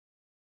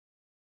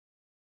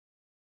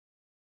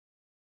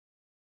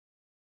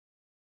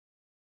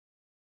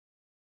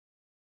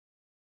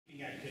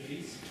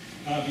activities.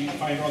 You can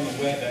find her on the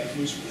web at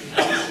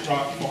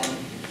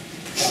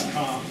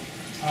moosedropfarm.com.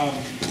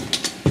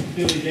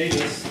 Billy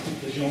Davis,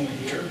 the gentleman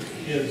here,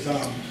 is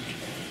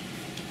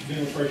been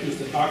referred to as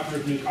the Doctor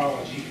of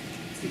Nucology.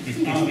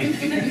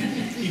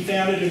 He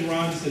founded and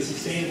runs the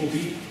Sustainable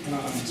Bee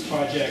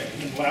Project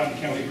in Loudoun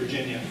County,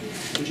 Virginia,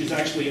 which is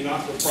actually a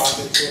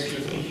not-for-profit, so if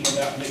you're thinking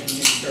about making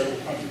any charitable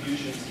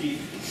contributions, keep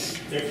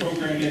their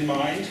program in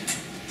mind.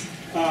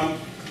 And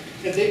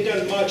they've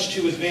done much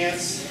to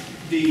advance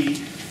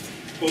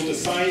both the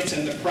science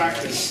and the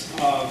practice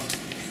of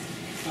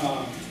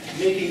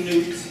making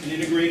nukes and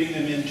integrating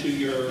them into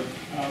your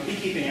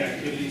beekeeping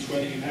activities,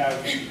 whether you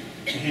have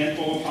a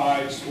handful of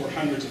hives or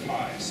hundreds of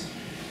hives.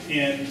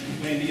 And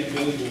Landi and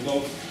Billy will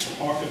both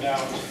talk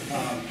about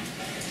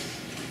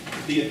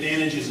the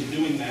advantages of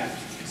doing that.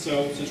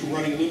 So since we're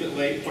running a little bit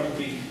late, why don't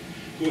we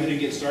go ahead and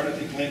get started? I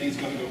think Landi's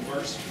going to go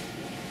first.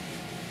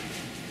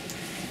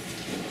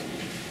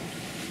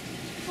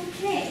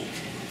 Okay.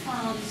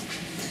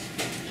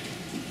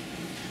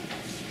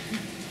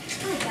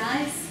 Hi,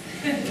 guys.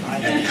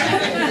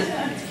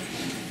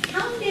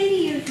 How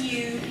many of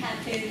you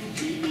have been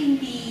keeping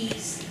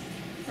bees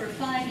for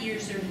 5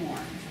 years or more?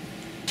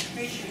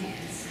 Raise your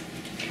hands.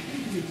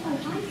 Oh,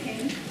 hi,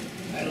 Kim.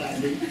 Hi,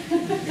 Landi.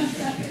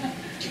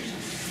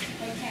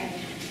 Okay.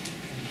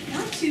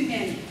 Not too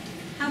many.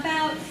 How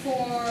about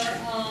for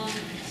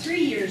 3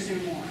 years or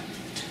more?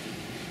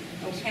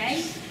 Okay.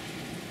 A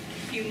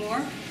few more.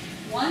 1?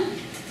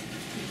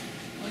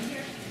 1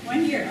 year.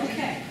 1 year.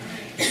 Okay.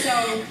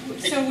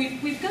 So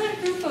we've got a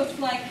group of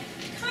like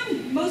kind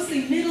of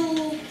mostly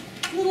middle,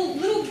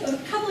 a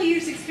couple of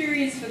years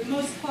experience for the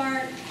most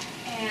part,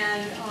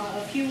 and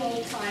a few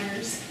old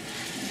timers.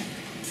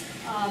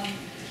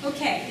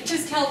 Okay, it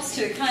just helps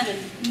to kind of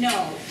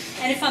know.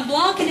 And if I'm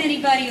blocking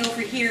anybody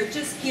over here,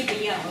 just give a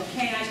yell,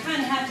 okay? I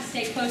kind of have to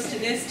stay close to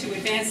this to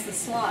advance the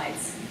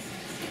slides.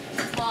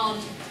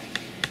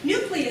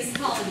 Nucleus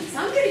colonies.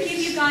 I'm going to give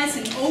you guys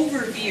an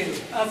overview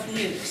of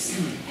nukes.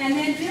 And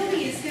then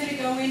Billy is going to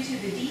go into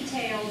the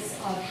details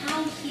of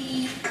how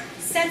he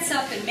sets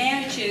up and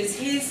manages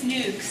his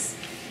nukes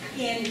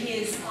in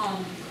his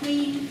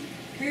queen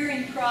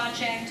rearing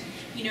project,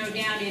 you know,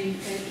 down in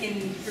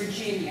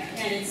Virginia.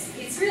 And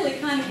it's really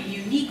kind of a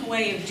unique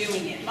way of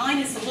doing it. Mine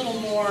is a little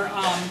more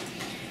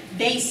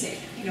basic.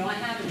 You know, I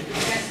haven't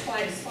progressed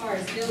quite as far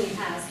as Billy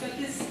has,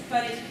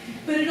 but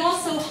it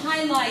also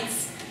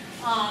highlights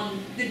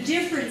the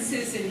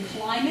differences in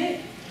climate,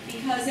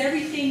 because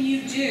everything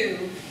you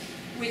do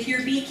with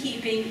your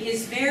beekeeping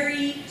is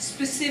very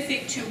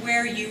specific to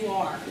where you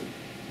are.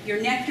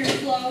 Your nectar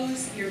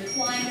flows, your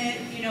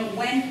climate, you know,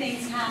 when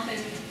things happen,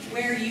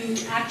 where you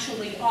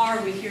actually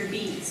are with your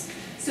bees.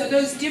 So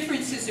those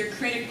differences are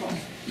critical,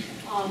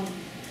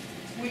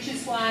 which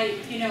is why,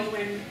 you know,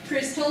 when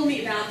Chris told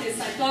me about this,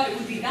 I thought it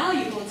would be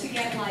valuable to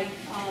get like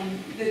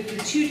the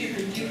two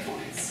different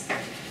viewpoints.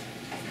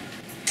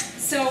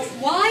 So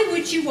why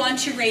would you want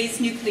to raise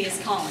nucleus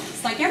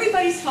colonies? Like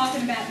everybody's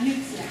talking about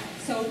nukes now,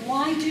 so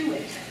why do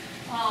it?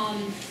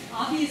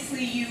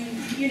 Obviously you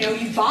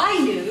buy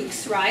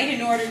nukes, right,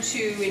 in order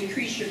to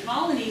increase your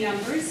colony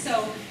numbers.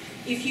 So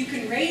if you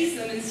can raise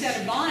them instead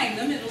of buying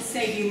them, it'll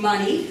save you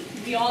money.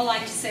 We all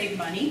like to save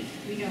money,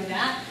 we know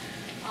that.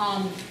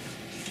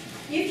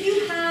 If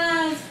you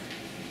have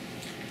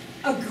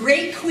a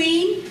great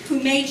queen who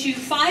made you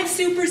 5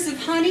 supers of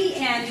honey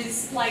and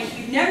is like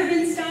you've never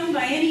been stung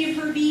by any of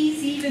her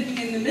bees, even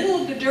in the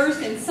middle of the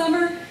dearth in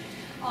summer,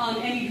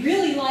 and you'd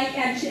really like,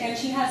 and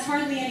she has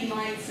hardly any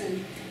mites,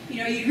 and you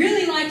know you'd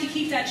really like to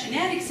keep that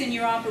genetics in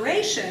your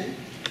operation,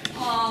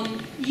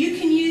 you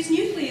can use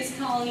nucleus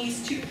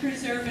colonies to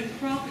preserve and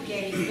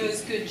propagate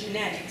those good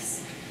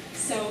genetics.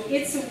 So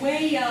it's a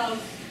way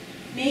of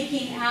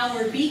making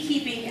our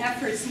beekeeping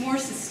efforts more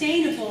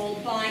sustainable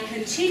by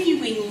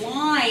continuing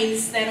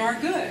lines that are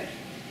good.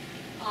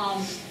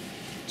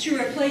 To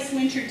replace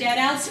winter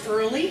deadouts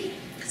early.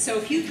 So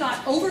if you've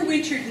got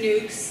overwintered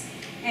nukes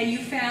and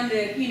you found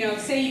that, you know,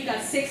 say you've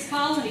got 6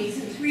 colonies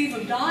and 3 of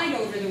them died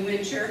over the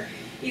winter,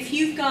 if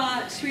you've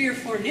got 3 or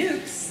 4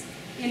 nukes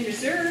in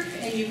reserve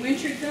and you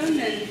wintered them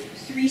and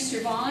 3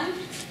 survived,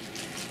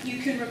 you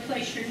can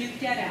replace your nuke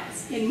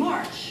deadouts in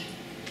March.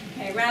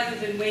 Okay, rather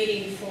than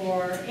waiting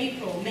for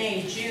April,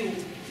 May, June,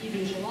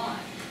 even July.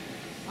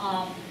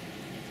 And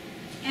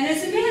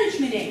as a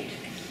management aid,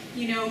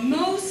 you know,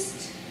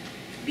 most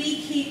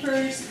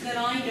beekeepers that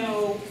I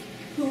know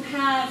who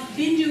have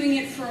been doing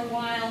it for a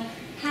while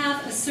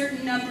have a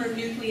certain number of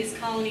nucleus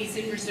colonies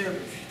in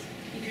reserve,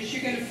 because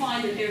you're going to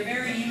find that they're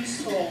very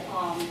useful.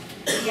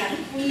 You got a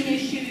queen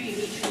issue, you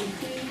need to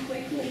queen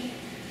quickly.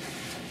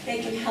 They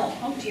can help.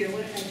 Oh dear,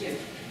 what did I do?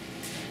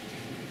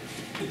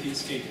 Hit the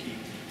escape key.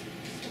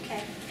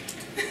 Okay.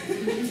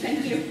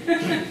 Thank you.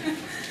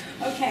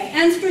 Okay,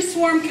 and for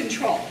swarm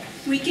control.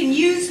 We can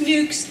use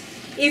nukes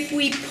if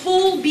we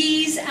pull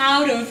bees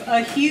out of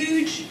a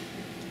huge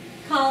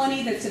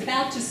colony that's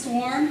about to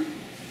swarm.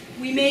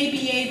 We may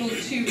be able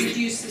to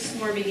reduce the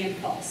swarming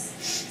impulse.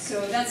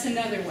 So that's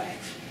another way.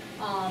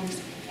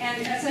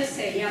 And as I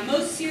say, yeah,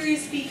 most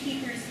serious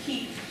beekeepers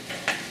keep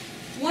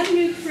 1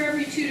 nuke for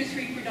every 2 to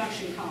 3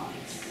 production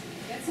colonies.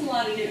 That's a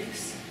lot of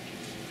nukes.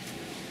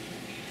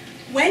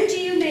 When do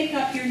you make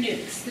up your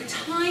nukes? The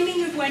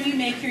timing of when you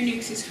make your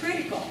nukes is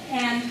critical,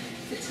 and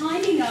the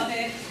timing of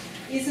it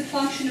is a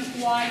function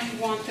of why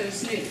you want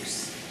those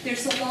nukes.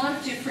 There's a lot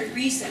of different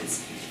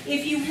reasons.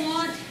 If you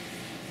want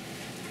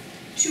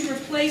to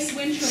replace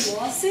winter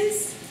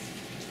losses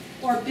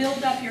or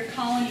build up your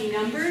colony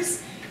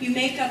numbers, you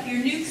make up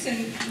your nukes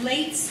in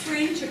late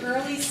spring to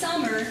early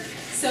summer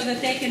so that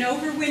they can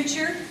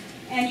overwinter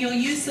and you'll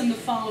use them the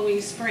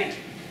following spring.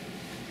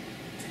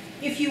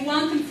 If you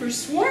want them for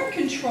swarm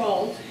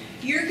control,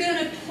 you're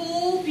going to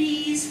pull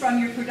bees from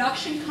your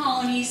production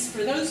colonies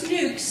for those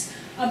nukes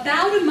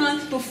about a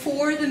month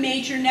before the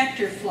major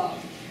nectar flow.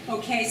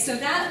 Okay, so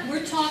that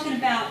we're talking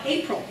about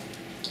April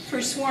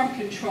for swarm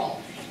control.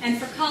 And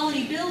for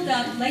colony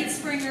buildup, late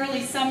spring,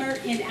 early summer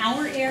in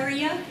our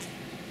area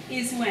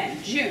is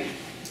when? June.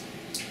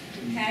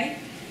 Okay?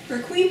 For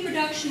queen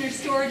production or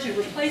storage of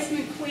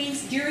replacement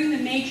queens during the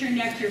major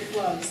nectar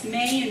flows,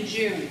 May and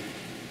June,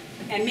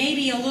 and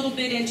maybe a little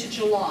bit into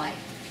July.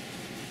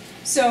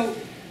 So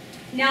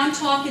now I'm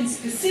talking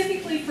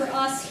specifically for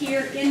us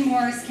here in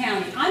Morris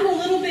County. I'm a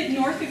little bit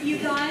north of you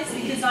guys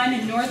because I'm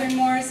in northern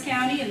Morris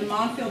County in the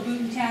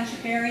Montville-Boonton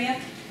Township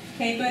area.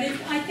 Okay, but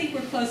I think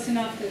we're close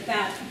enough that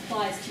that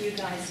applies to you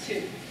guys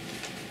too.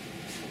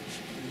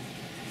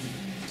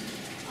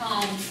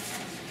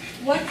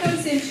 What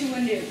goes into a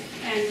nuke?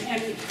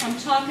 And I'm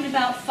talking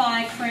about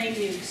 5-frame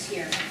nukes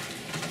here.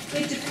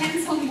 It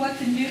depends on what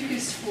the nuke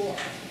is for.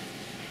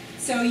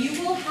 So you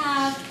will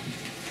have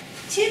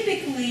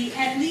typically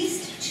at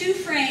least 2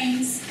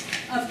 frames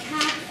of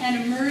capped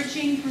and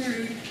emerging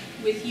brood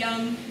with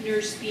young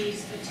nurse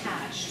bees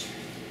attached.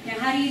 Now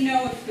how do you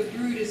know if the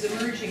brood is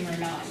emerging or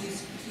not?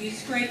 You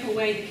scrape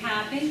away the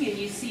capping and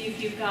you see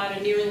if you've got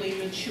a nearly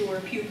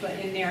mature pupa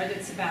in there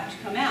that's about to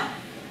come out.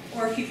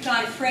 Or if you've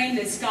got a frame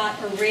that's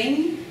got a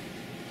ring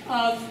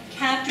of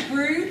capped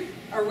brood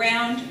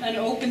around an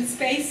open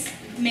space,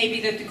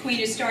 maybe that the queen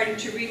is starting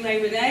to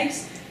relay with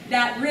eggs,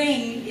 that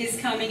ring is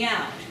coming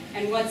out,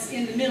 and what's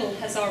in the middle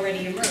has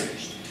already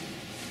emerged.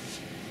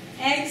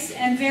 Eggs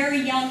and very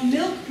young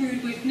milk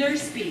brood with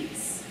nurse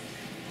bees.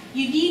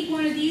 You need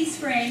one of these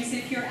frames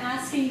if you're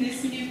asking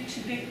this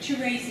nuke to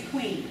raise a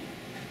queen.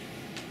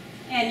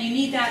 And you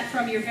need that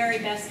from your very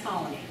best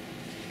colony.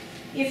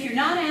 If you're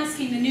not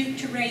asking the nuke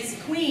to raise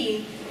a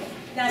queen,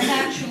 that's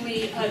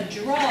actually a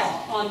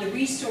draw on the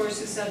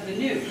resources of the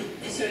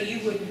nuke. So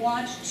you would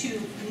want to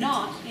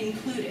not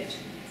include it.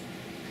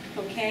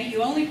 Okay,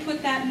 you only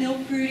put that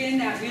milk brood in,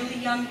 that really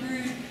young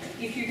brood,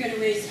 if you're going to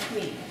raise a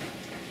queen.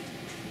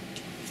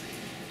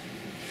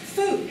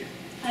 Food.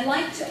 I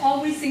like to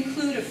always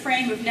include a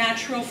frame of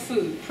natural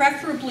food,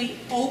 preferably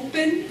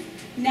open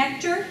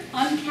nectar,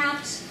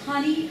 uncapped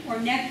honey or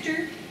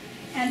nectar,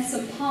 and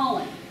some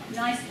pollen.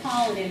 Nice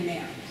pollen in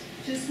there.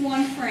 Just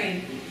 1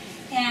 frame.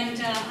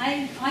 And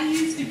I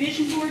use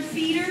division board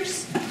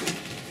feeders,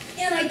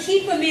 and I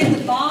keep them in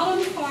the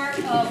bottom part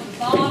of the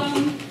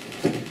bottom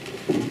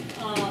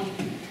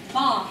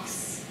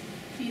box.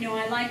 You know,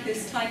 I like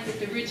this type with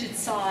the rigid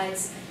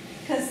sides,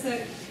 because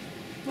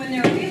when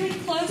they're really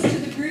close to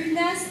the brood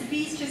nest, the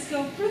bees just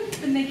go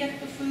bloop, and they get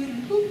the food,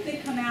 and bloop, they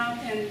come out,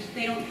 and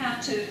they don't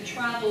have to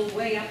travel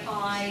way up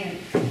high.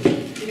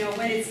 And you know,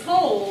 when it's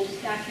cold,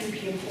 that can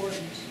be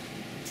important.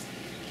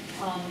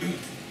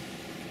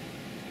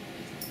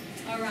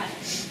 All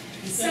right.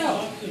 Is that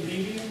box a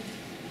medium?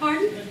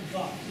 Pardon? That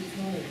box is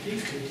not a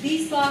deep.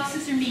 These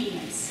boxes are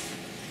mediums.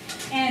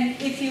 And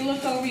if you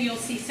look over, you'll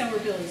see so are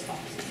Billy's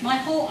boxes. My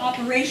whole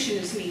operation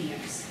is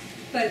mediums.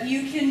 But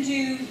you can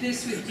do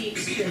this with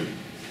deeps too.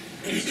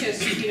 It's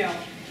just, you know,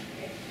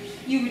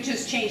 you would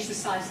just change the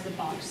size of the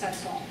box,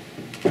 that's all.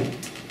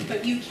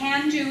 But you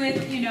can do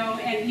it, you know,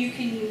 and you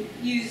can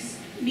use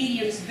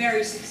mediums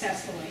very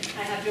successfully.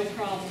 I have no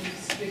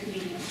problems with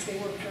mediums. They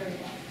work very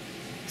well.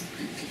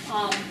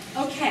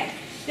 Okay,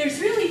 there's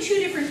really 2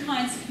 different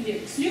kinds of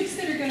nukes. Nukes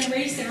that are going to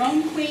raise their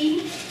own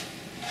queen,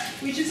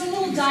 which is a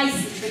little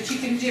dicey, but you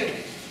can do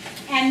it.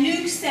 And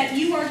nukes that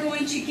you are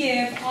going to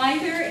give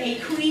either a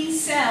queen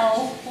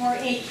cell or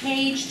a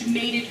caged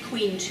mated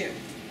queen to.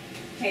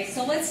 Okay,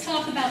 so let's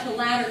talk about the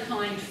latter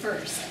kind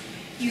first.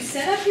 You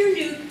set up your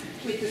nuke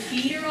with the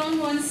feeder on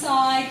one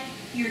side,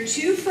 your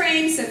 2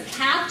 frames of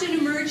capped and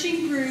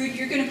emerging brood.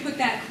 You're going to put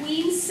that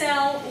queen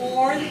cell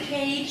or the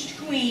caged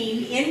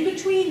queen in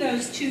between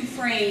those 2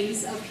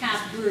 frames of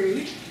capped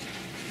brood.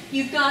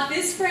 You've got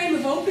this frame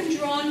of open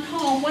drawn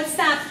comb. What's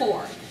that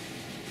for?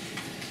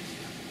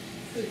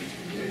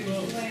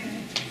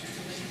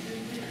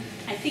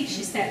 I think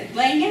she said it,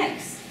 laying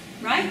eggs,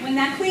 right? When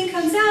that queen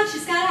comes out,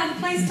 she's got to have a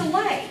place to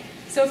lay.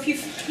 So if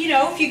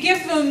you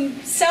give them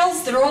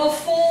cells that are all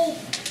full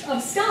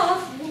of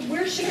stuff,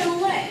 where's she going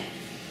to lay?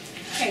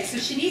 Okay, so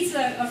she needs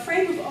a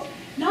frame of,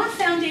 not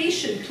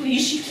foundation,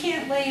 please. She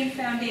can't lay in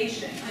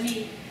foundation. I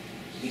mean,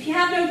 if you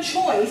have no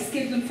choice,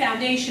 give them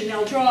foundation.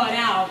 They'll draw it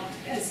out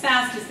as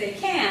fast as they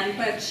can,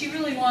 but she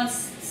really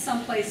wants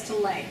someplace to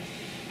lay.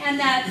 And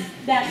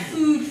that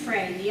food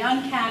frame, the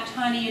uncapped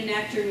honey and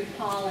nectar with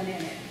pollen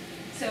in it.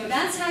 So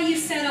that's how you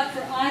set up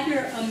for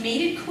either a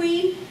mated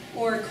queen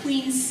or a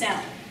queen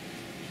cell.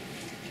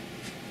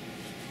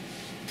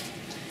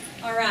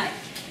 All right.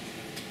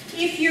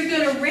 If you're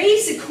going to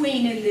raise a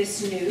queen in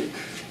this nuke,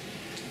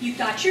 you've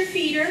got your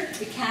feeder,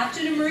 the capped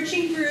and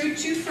emerging brood,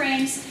 2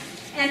 frames,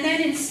 and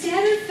then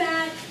instead of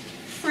that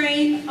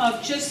frame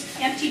of just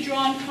empty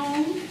drawn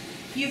comb,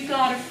 you've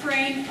got a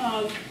frame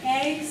of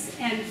eggs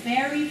and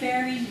very,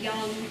 very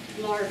young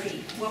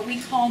larvae, what we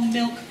call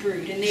milk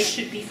brood, and they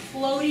should be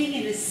floating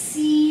in a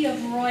sea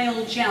of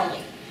royal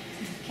jelly.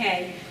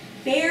 Okay,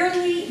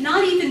 barely,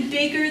 not even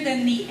bigger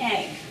than the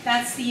egg.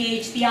 That's the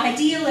age, the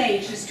ideal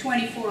age is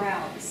 24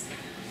 hours.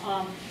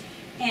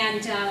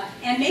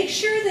 And make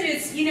sure that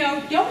it's,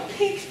 don't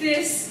pick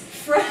this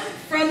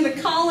from the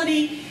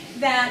colony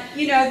that,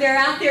 they're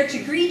out there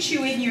to greet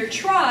you in your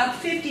truck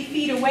 50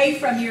 feet away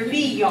from your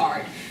bee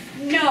yard.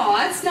 No,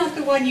 that's not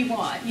the one you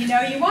want. You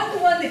want the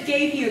one that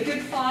gave you a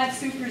good 5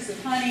 supers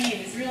of honey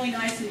and is really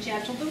nice and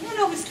gentle. The one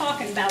I was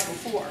talking about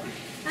before.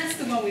 That's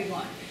the one we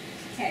want.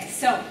 Okay,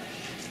 so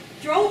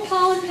throw a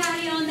pollen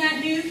patty on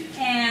that nuke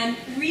and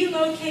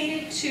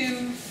relocate it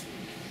to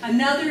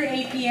another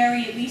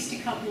apiary at least a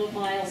couple of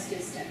miles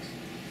distant.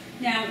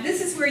 Now,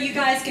 this is where you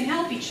guys can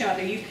help each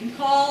other. You can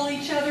call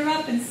each other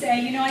up and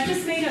say, I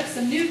just made up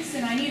some nukes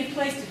and I need a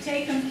place to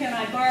take them. Can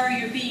I borrow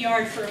your bee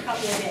yard for a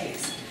couple of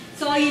days?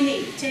 That's all you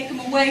need. Take them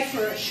away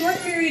for a short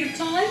period of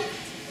time,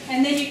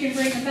 and then you can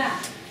bring them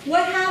back.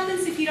 What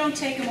happens if you don't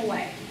take them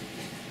away?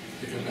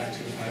 They go back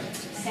to the hive?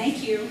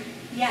 Thank you.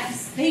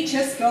 Yes, they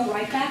just go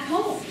right back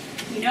home.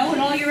 And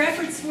all your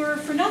efforts were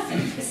for nothing.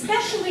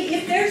 Especially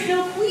if there's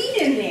no queen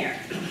in there.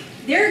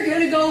 They're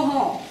going to go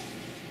home.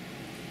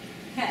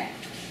 Okay.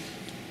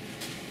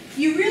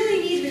 You really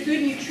need the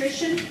good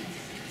nutrition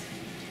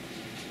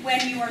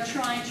when you are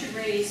trying to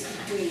raise a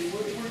queen.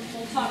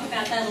 We'll talk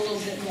about that a little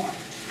bit more.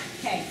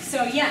 Okay,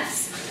 so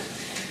yes,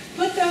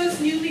 put those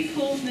newly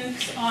pulled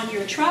nukes on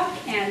your truck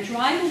and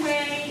drive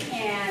away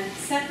and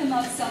set them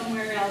up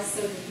somewhere else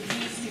so that the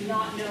bees do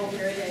not know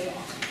where they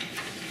are.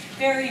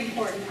 Very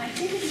important. I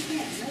did it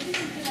again. Maybe we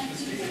can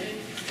do it.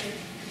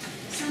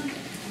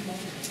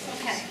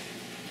 Okay.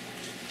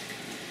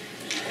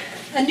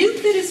 A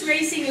nuke that is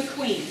raising a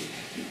queen.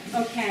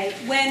 Okay,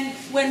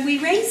 when we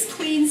raise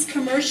queens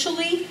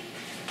commercially,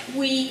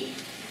 we...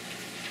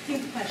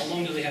 How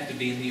long do they have to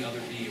be in the other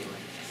bee or?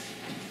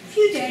 A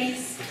few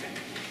days.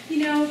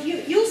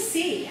 You'll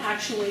see,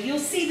 actually. You'll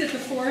see that the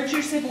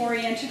foragers have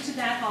oriented to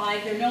that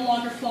hive. They're no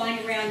longer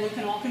flying around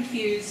looking all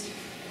confused,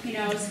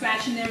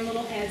 scratching their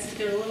little heads with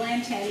their little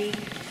antennae.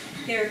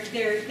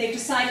 They've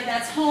decided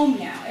that's home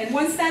now. And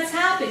once that's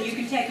happened, you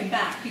can take them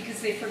back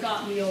because they've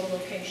forgotten the old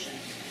location.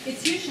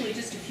 It's usually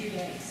just a few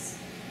days.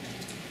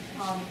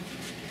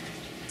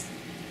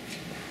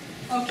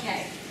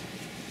 Okay.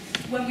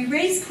 When we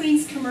raise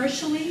queens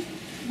commercially,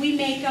 we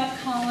make up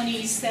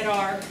colonies that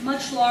are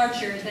much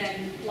larger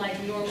than like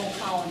normal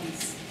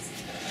colonies.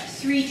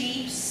 3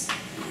 deeps,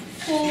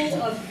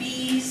 full of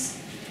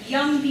bees,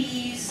 young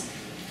bees,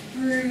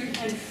 brood,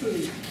 and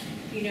food.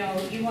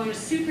 You want a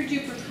super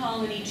duper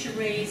colony to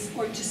raise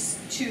or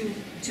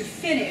to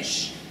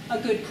finish a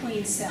good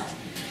queen cell.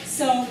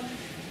 So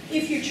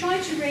if you're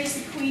trying to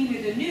raise the queen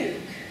with a nuke,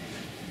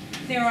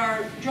 there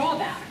are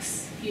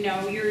drawbacks.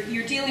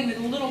 You're dealing with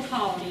a little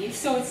colony,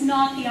 so it's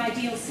not the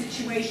ideal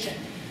situation.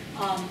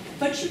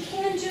 But you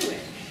can do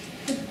it.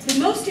 The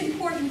most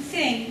important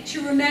thing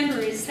to remember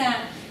is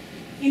that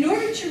in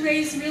order to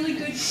raise really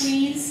good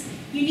queens,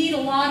 you need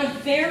a lot of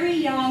very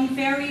young,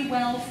 very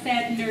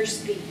well-fed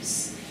nurse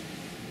bees.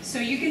 So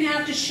you're going to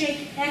have to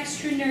shake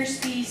extra nurse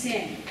bees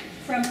in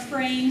from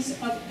frames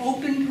of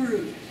open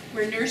brood,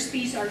 where nurse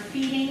bees are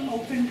feeding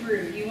open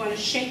brood. You want to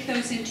shake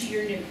those into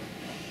your nuke.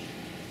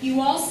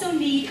 You also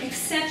need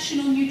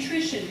exceptional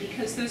nutrition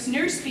because those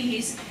nurse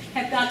bees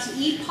have got to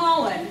eat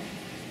pollen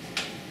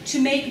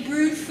to make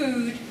brood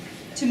food,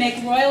 to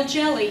make royal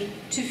jelly,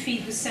 to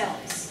feed the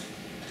cells.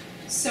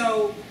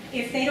 So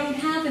if they don't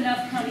have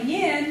enough coming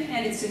in,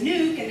 and it's a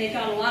nuke, and they've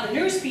got a lot of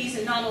nurse bees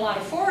and not a lot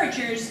of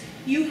foragers,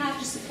 you have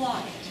to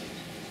supply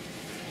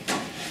it.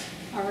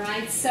 All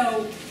right,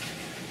 so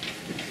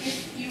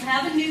if you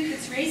have a nuke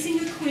that's raising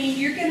a queen,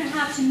 you're going to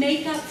have to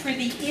make up for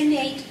the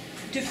innate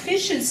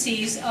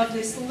deficiencies of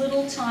this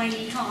little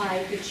tiny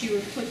hive that you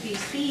have put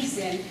these bees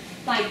in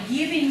by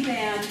giving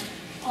them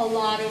a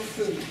lot of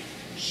food.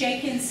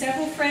 Shake in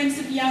several frames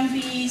of young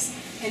bees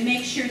and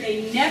make sure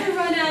they never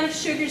run out of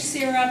sugar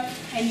syrup,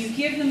 and you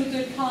give them a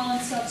good pollen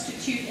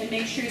substitute and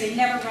make sure they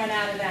never run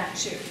out of that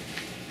too.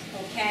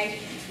 Okay?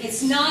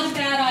 It's not a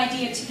bad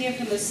idea to give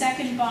them a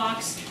second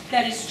box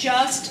that is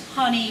just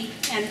honey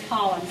and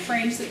pollen,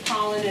 frames of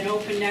pollen and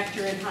open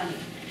nectar and honey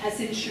as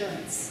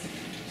insurance.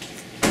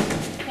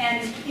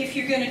 And if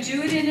you're going to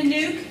do it in a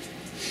nuke,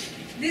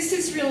 this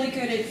is really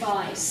good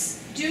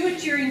advice. Do it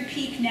during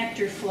peak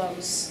nectar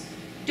flows.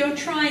 Don't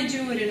try and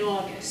do it in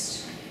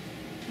August.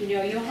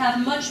 You'll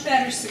have much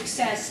better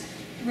success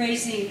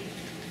raising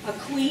a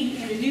queen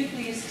in a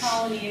nucleus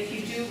colony if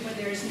you do it when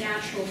there's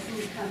natural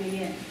food coming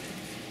in.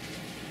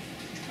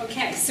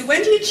 Okay, so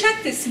when do you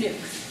check this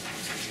nuke?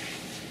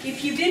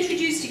 If you've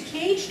introduced a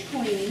caged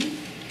queen,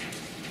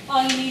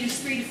 all you need is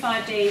 3 to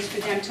 5 days for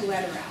them to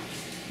let her out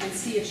and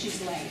see if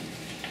she's laying.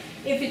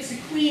 If it's a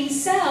queen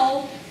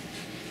cell,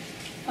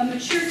 a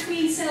mature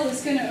queen cell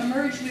is going to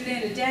emerge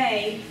within a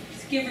day.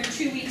 Give her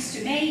 2 weeks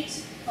to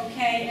mate,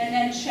 okay, and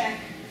then check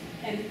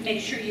and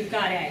make sure you've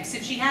got eggs.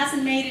 If she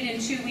hasn't mated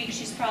in 2 weeks,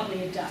 she's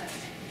probably a dud.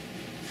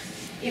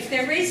 If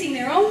they're raising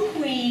their own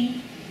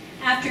queen,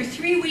 after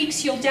 3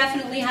 weeks, you'll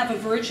definitely have a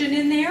virgin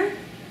in there,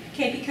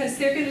 okay, because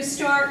they're going to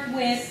start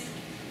with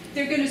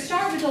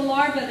a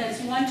larva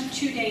that's 1 to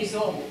 2 days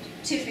old,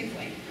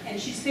 typically. And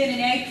she's been an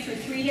egg for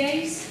 3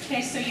 days,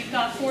 okay, so you've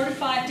got 4 to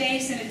 5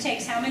 days, and it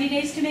takes how many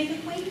days to make a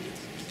queen?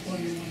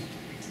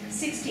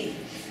 16.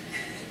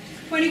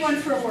 21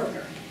 for a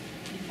worker,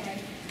 okay?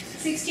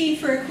 16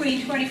 for a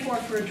queen, 24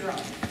 for a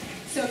drone.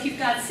 So if you've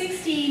got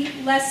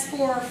 16 less 4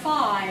 or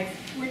 5,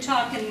 we're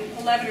talking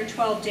 11 or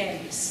 12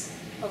 days,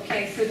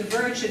 okay, for the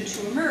virgin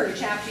to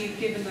emerge after you've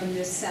given them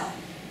this cell.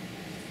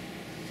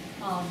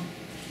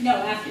 No,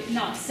 after,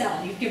 not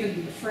cell, you've given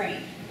them the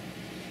frame.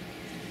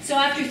 So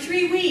after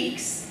 3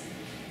 weeks,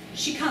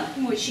 she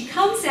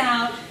comes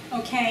out,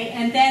 okay,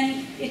 and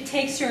then it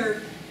takes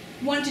her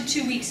 1 to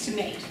 2 weeks to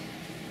mate.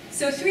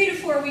 So 3 to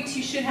 4 weeks,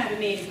 you should have a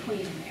mated queen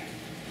in there.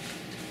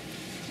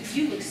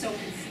 You look so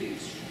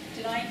confused.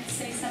 Did I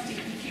say something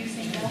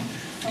confusing? No?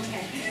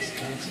 Okay.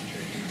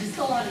 Just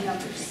a lot of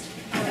numbers.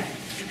 All right.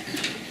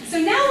 So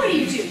now what do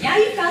you do? Now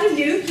you've got a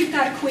nuke, you've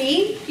got a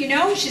queen, you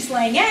know, she's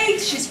laying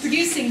eggs, she's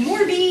producing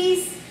more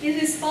bees in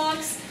this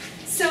box.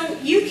 So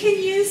you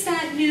can use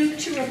that nuke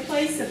to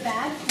replace a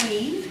bad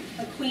queen,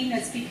 a queen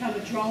that's become a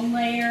drone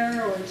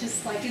layer or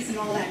just like isn't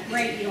all that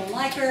great, you don't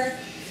like her,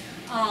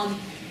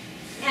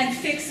 and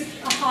fix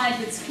a hive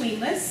that's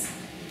queenless.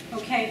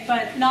 Okay,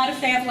 but not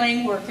if they have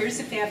laying workers.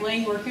 If they have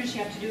laying workers,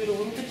 you have to do it a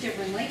little bit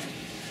differently.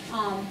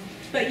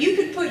 But you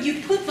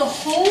put the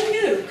whole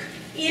nuke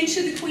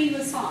into the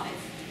queenless hive,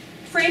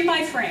 frame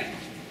by frame,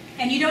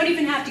 and you don't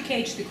even have to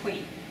cage the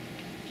queen.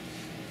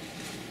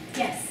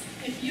 Yes?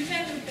 If you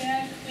have a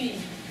bad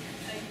queen,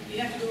 you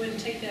have to go in and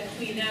take that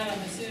queen out, I'm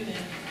assuming.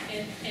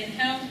 And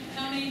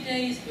how many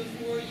days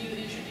before you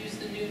introduce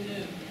the new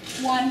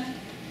nuke? 1.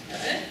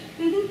 Right?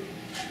 Mm-hmm.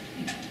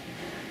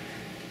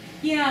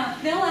 Yeah,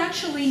 they'll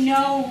actually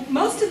know,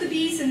 most of the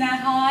bees in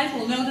that hive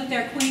will know that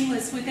they're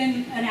queenless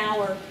within an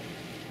hour.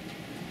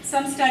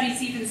 Some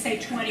studies even say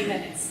 20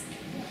 minutes.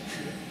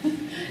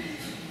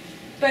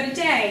 But a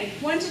day,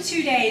 1 to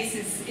 2 days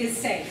is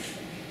safe.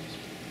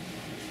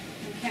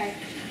 Okay.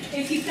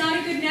 If you've got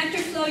a good nectar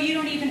flow, you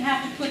don't even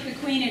have to put the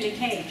queen in a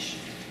cage.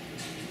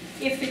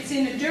 If it's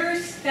in a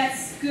dearth,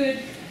 that's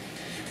good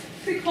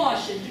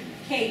precaution to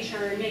cage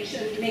her and make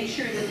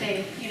sure that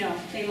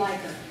they like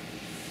her.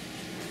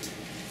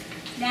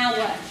 Now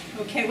what?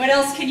 Okay, what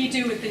else can you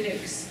do with the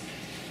nukes?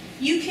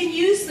 You can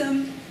use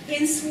them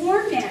in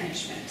swarm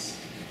management.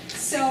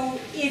 So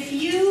if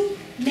you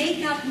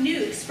make up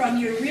nukes from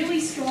your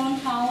really strong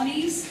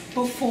colonies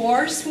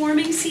before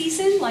swarming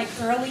season, like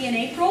early in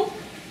April,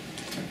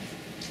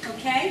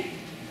 okay,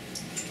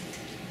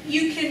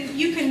 you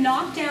can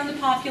knock down the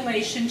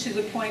population to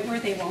the point where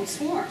they won't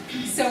swarm.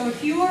 So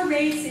if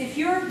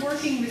you're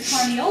working with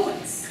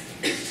carniolans,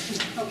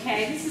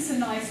 okay, this is a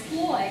nice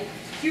ploy.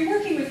 You're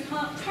working with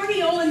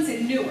carniolans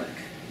in Newark.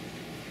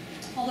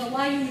 Although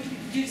why you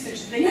would do such a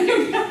thing, I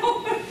don't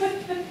know.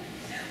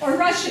 Or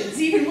Russians,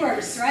 even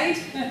worse,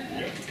 right?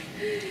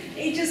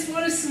 They just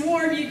want to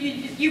swarm.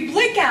 You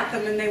blink at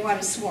them and they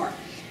want to swarm.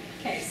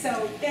 Okay,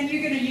 so then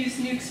you're going to use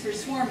nukes for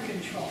swarm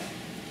control.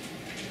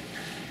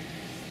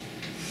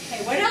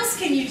 Okay, what else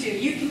can you do?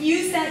 You can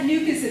use that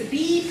nuke as a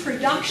bee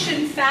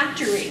production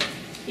factory.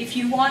 If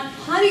you want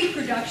honey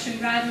production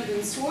rather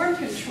than swarm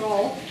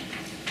control,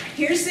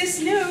 here's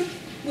this nuke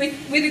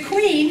with a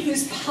queen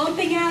who's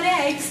pumping out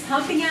eggs,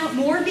 pumping out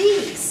more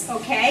bees,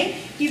 okay?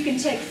 You can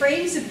take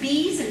frames of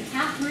bees and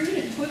taproot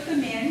and put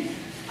them in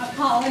a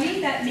colony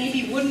that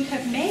maybe wouldn't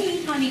have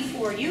made honey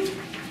for you,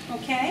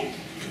 okay?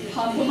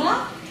 Pump them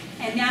up,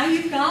 and now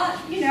you've got,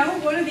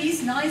 one of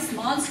these nice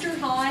monster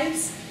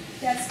hives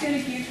that's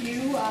going to give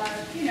you,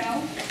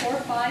 4 or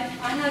 5. I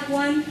had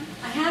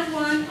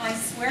one, I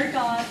swear to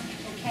God,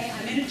 okay,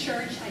 I'm in a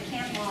church, I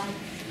can't lie,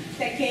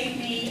 that gave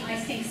me, I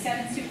think,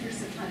 7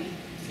 supers of honey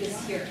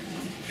this year.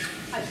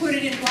 I put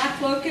it in black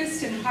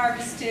locust and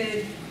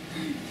harvested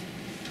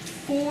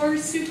 4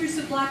 supers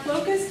of black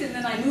locust, and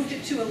then I moved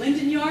it to a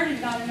linden yard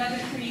and got another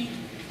 3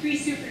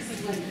 supers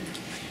of linden.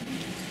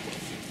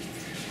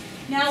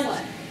 Now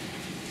what?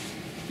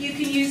 You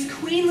can use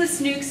queenless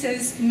nukes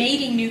as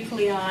mating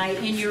nuclei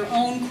in your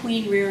own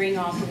queen rearing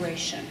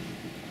operation.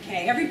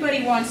 Okay,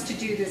 everybody wants to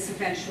do this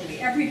eventually.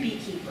 Every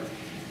beekeeper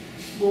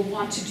will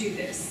want to do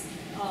this.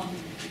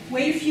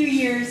 Wait a few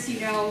years,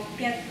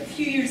 get a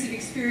few years of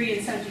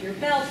experience under your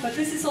belt, but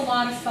this is a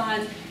lot of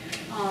fun.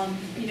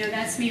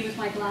 That's me with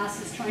my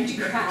glasses trying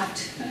to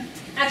craft.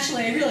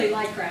 Actually, I really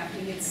like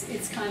crafting.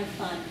 It's kind of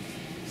fun.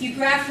 You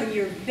grab from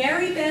your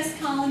very best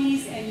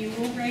colonies and you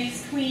will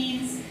raise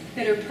queens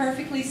that are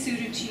perfectly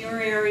suited to your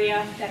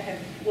area, that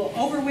will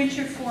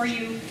overwinter for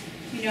you,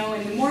 you know,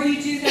 and the more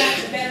you do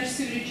that, the better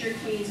suited your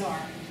queens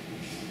are.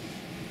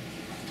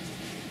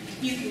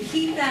 You can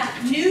keep that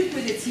nuke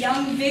with its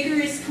young,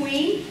 vigorous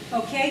queen,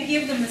 okay,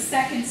 give them a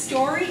second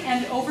story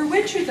and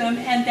overwinter them,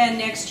 and then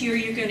next year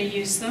you're going to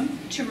use them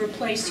to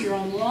replace your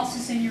own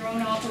losses in your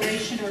own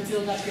operation or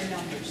build up your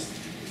numbers.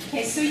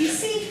 Okay, so you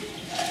see,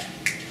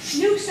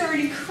 nukes are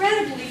an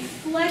incredibly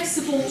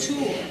flexible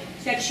tool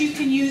that you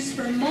can use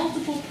for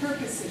multiple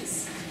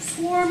purposes.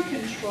 Swarm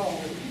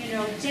control, you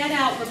know,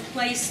 dead-out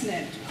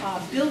replacement,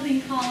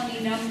 building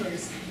colony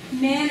numbers,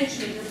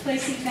 management,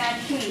 replacing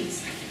bad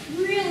queens.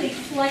 Really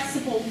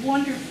flexible,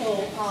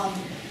 wonderful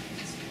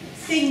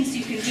things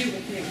you can do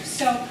with nukes.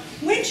 So,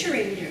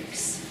 wintering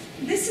nukes.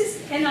 This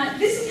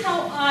is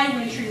how I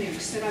winter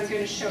nukes that I'm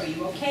going to show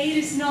you, okay? It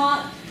is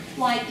not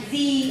like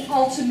the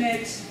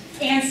ultimate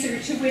answer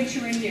to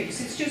wintering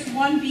nukes. It's just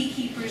one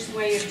beekeeper's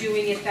way of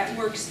doing it that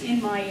works in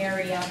my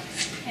area.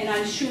 And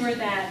I'm sure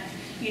that,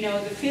 you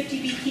know, the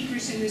 50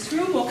 beekeepers in this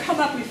room will come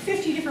up with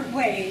 50 different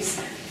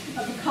ways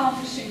of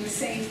accomplishing the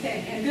same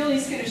thing. And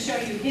Billy's going to show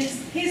you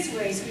his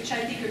ways, which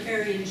I think are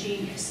very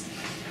ingenious.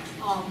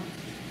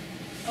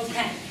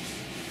 Okay.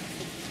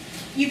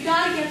 You've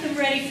got to get them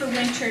ready for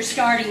winter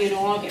starting in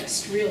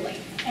August, really.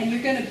 And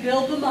you're going to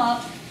build them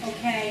up,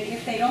 okay?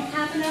 If they don't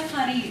have enough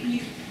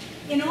honey,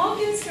 in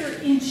August or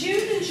in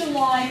June and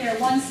July, they're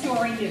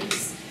one-story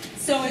nukes.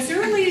 So as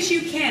early as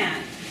you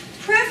can,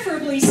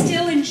 preferably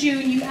still in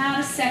June, you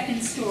add a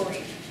second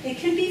story. It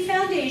can be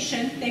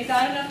foundation. They've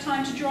got enough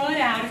time to draw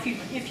it out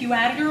if you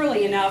add it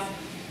early enough,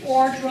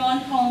 or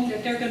drawn comb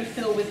that they're going to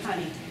fill with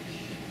honey.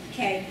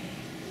 Okay,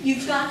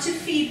 you've got to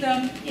feed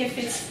them if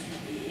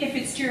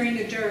it's during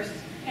a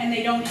dearth and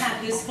they don't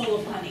have this full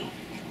of honey.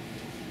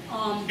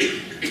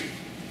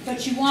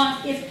 But you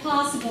want, if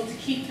possible, to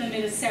keep them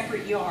in a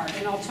separate yard,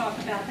 and I'll talk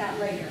about that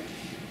later.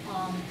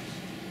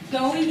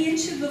 Going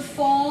into the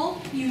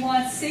fall, you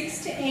want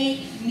 6 to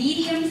 8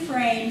 medium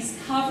frames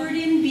covered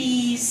in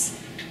bees,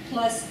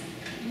 plus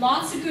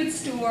lots of good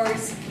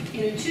stores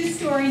in a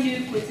 2-story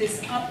nuke with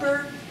this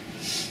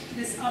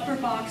upper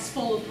box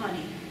full of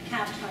honey,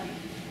 capped honey.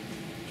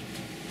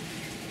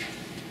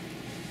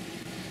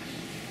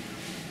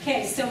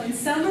 Okay, so in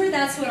summer,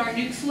 that's what our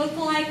nukes look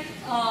like.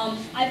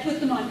 I put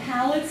them on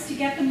pallets to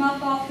get them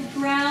up off the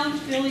ground.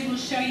 Billy will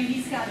show you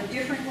he's got a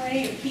different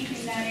way of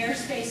keeping that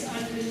airspace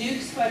under the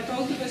nukes, but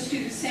both of us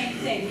do the same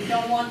thing. We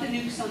don't want the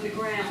nukes on the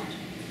ground.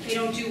 They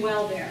don't do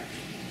well there.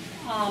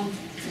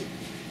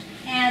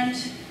 And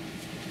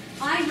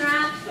I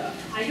wrap them.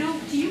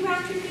 Do you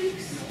wrap your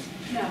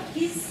nukes? No.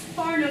 He's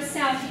far enough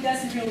south he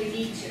doesn't really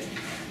need to.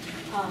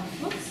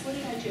 Whoops, what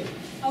did I do?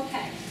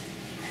 Okay.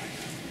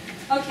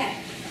 Okay.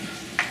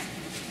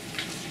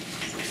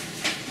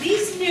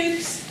 These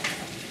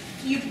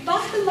nukes, you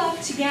butt them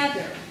up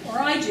together, or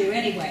I do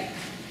anyway,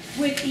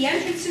 with the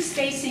entrances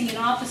facing in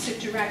opposite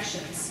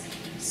directions.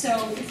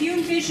 So if you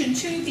envision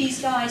 2 of these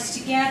guys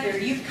together,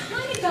 you've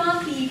kind of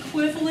got the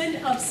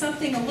equivalent of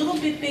something a little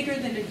bit bigger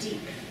than a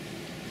deep,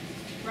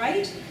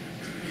 right?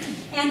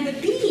 And the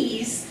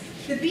bees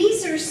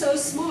are so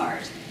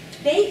smart.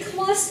 They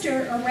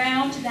cluster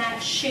around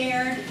that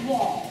shared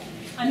wall.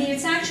 I mean,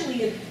 it's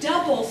actually a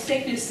double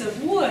thickness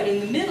of wood in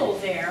the middle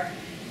there,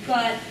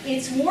 but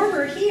it's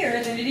warmer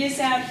here than it is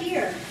out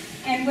here.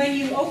 And when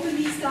you open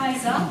these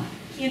guys up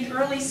in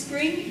early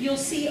spring, you'll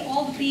see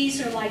all the bees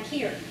are like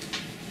here.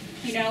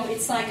 You know,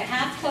 it's like a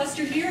half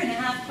cluster here and a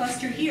half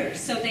cluster here,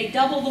 so they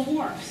double the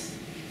warmth.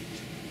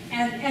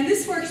 And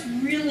this works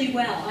really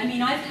well. I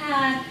mean, I've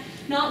had,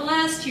 not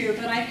last year,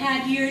 but I've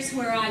had years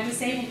where I was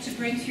able to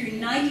bring through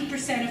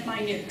 90% of my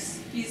nukes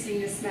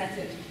using this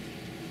method.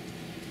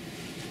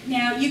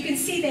 Now, you can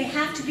see they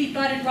have to be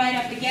butted right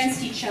up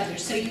against each other,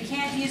 so you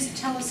can't use a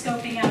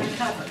telescoping outer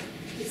cover.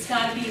 It's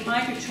got to be a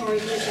migratory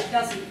lid that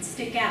doesn't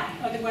stick out,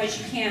 otherwise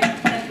you can't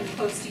let them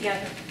close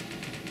together.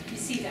 You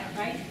see that,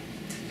 right?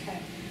 Okay.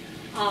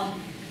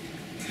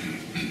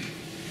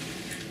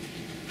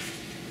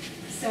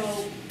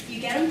 So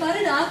you get them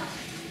butted up,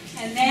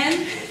 and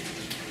then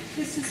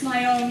this is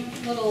my own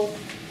little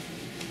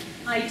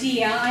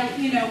idea.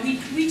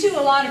 We do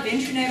a lot of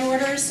internet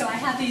orders, so I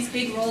have these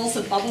big rolls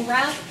of bubble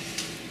wrap.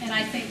 And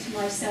I think to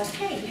myself,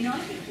 hey, you know,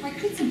 I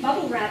could put some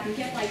bubble wrap and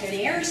get like an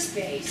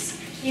airspace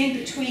in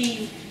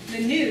between the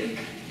nuke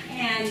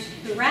and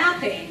the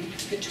wrapping,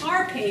 the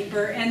tar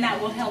paper, and that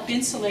will help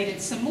insulate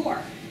it some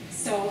more.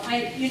 So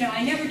I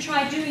never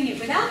tried doing it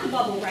without the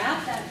bubble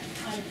wrap. That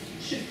I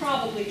should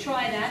probably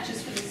try that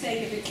just for the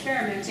sake of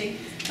experimenting.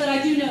 But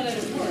I do know that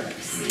it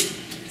works.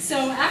 So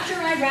after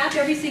I wrap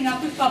everything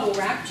up with bubble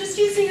wrap, just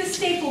using a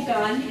staple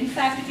gun. In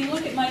fact, if you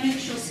look at my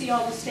nukes, you'll see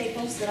all the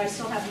staples that I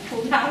still haven't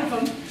pulled out of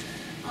them.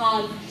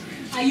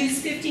 I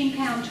use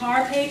 15-pound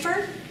tar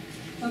paper,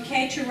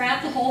 okay, to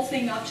wrap the whole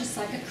thing up just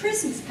like a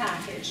Christmas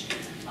package.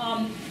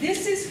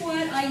 This is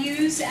what I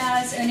use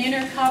as an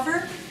inner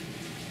cover.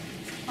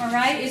 All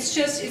right,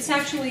 it's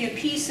actually a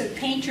piece of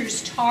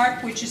painter's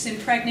tarp, which is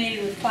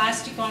impregnated with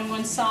plastic on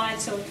one side,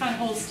 so it kind of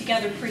holds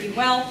together pretty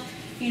well.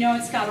 You know,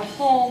 it's got a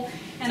hole,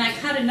 and I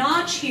cut a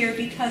notch here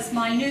because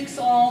my nukes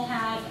all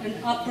have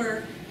an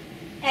upper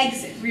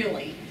exit,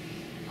 really,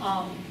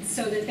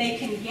 so that they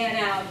can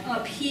get out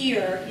up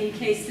here in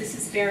case this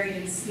is buried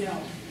in snow.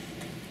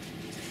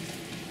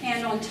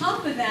 And on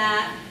top of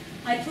that,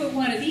 I put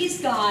one of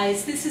these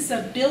guys. This is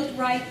a Built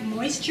Right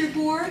moisture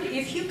board.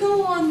 If you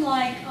go on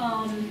like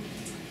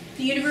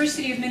the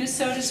University of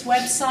Minnesota's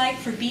website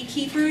for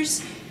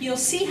beekeepers, you'll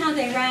see how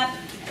they wrap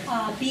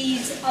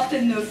bees up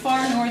in the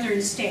far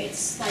northern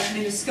states, like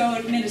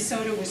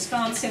Minnesota,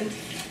 Wisconsin,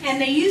 and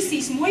they use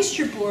these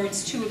moisture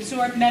boards to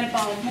absorb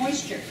metabolic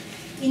moisture.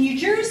 In New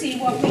Jersey,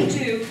 what we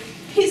do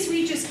is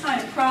we just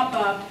kind of prop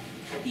up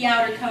the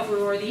outer cover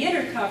or the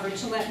inner cover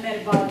to let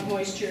metabolic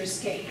moisture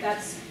escape.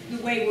 That's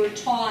the way we're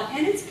taught,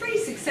 and it's pretty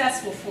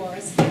successful for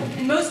us.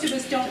 And most of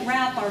us don't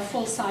wrap our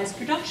full-size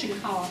production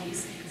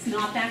colonies. It's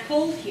not that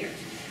cold here.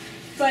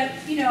 But,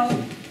 you know,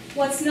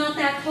 what's not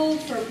that cold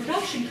for a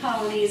production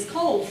colony is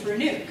cold for a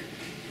nuke.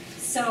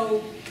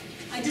 So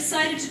I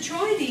decided to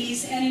try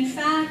these, and in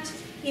fact,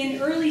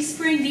 in early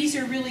spring, these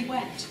are really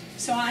wet.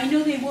 So I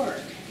know they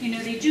work. You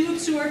know, they do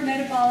absorb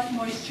metabolic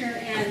moisture,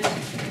 and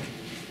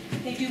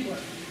they do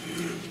work.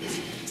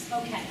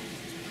 Okay.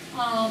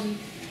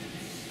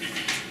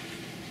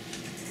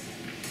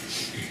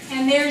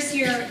 And there's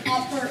your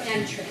upper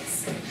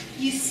entrance.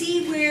 You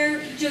see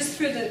where, just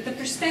for the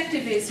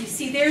perspective is, you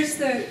see there's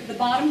the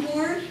bottom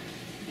board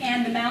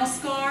and the mouse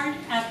guard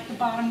at the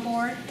bottom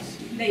board.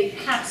 They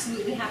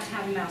absolutely have to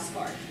have a mouse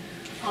guard.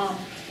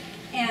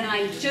 And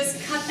I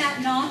just cut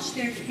that notch.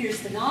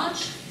 Here's the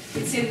notch.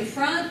 It's in the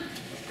front,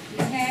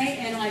 okay?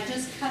 And I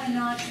just cut a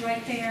notch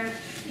right there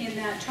in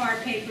that tar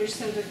paper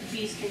so that the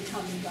bees can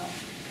come and go.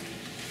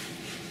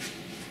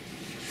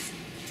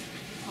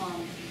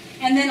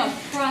 And then I'll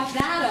prop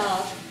that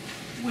up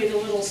with a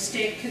little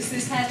stick, because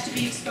this has to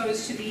be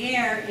exposed to the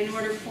air in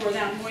order for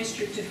that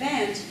moisture to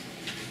vent.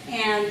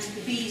 And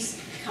the bees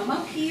come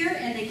up here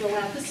and they go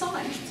out the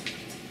side.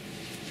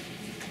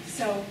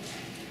 So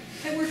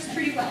that works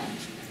pretty well.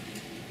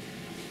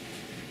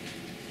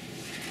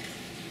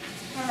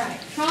 All right,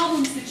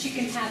 problems that you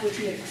can have with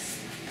nukes.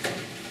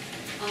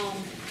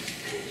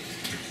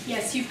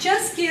 Yes, you've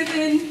just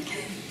given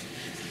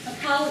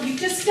a colony,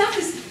 you've just stuffed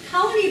this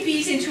colony of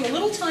bees into a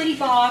little tiny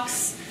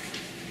box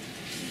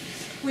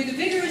with a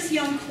vigorous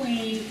young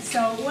queen.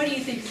 So what do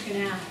you think is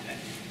going to happen?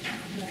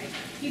 Right.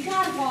 You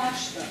got to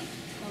watch them,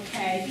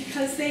 okay,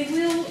 because they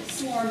will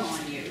swarm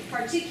on you,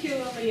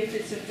 particularly if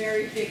it's a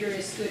very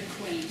vigorous, good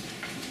queen.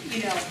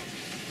 You know,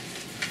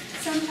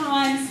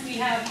 sometimes you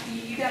got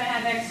to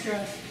have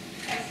extra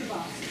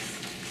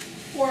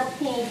boxes or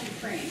pulled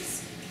frames.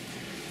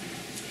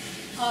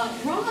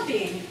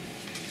 Robbing,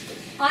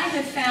 I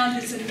have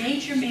found, is a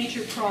major,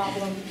 major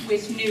problem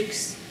with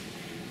nukes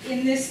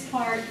in this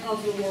part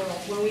of the world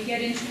when we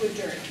get into a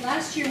dearth.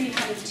 Last year we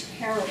had a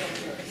terrible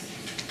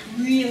dearth,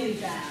 really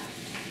bad.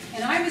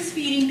 And I was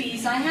feeding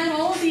bees. I had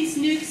all of these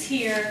nukes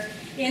here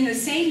in the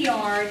same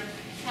yard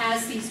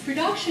as these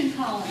production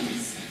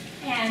colonies,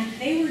 and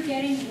they were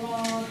getting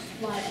robbed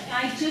like,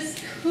 I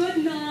just could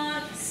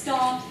not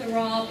stop the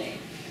robbing.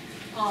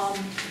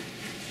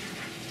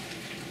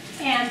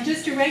 And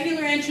just a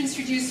regular entrance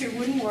reducer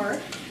wouldn't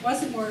work,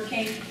 wasn't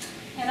working,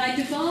 and I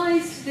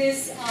devised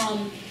this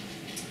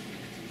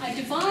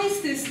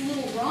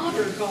little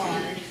robber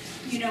guard,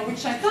 you know,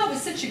 which I thought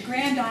was such a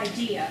grand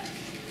idea.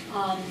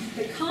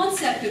 The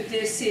concept of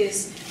this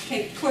is,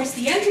 okay, of course,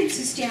 the entrance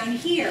is down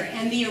here,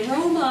 and the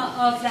aroma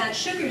of that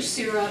sugar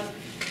syrup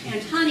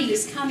and honey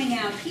is coming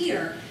out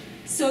here.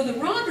 So the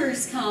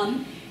robbers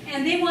come,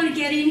 and they want to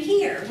get in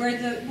here,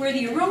 where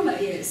the aroma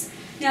is.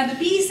 Now, the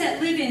bees that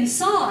live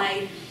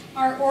inside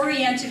are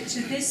oriented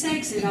to this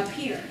exit up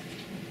here.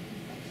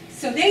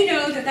 So they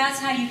know that that's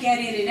how you get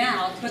in and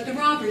out, but the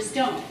robbers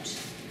don't.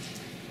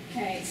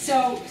 Okay,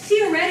 so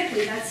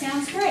theoretically that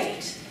sounds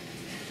great.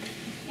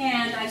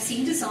 And I've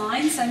seen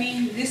designs, I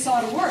mean, this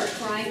ought to work,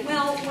 right?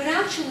 Well, what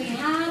actually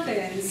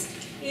happens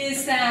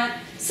is that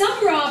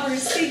some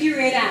robbers figure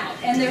it out,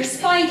 and there's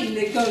fighting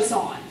that goes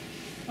on.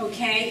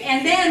 Okay,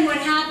 and then what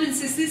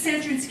happens is this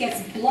entrance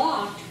gets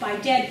blocked by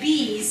dead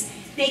bees.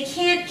 They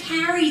can't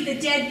carry the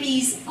dead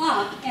bees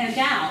up and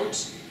out.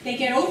 They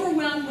get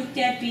overwhelmed with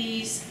dead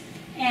bees,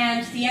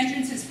 and the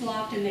entrance is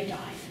blocked and they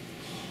die.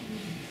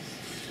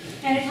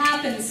 And it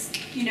happens,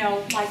 you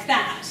know, like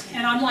that.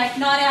 And I'm like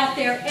not out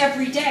there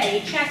every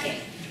day checking.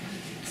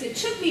 So it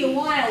took me a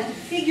while to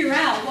figure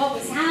out what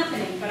was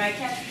happening, but I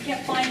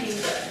kept finding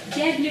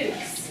dead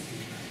nukes.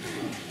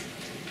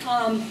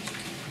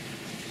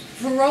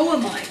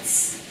 Varroa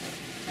mites.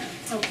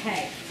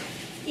 Okay.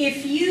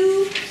 If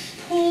you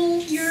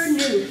pull your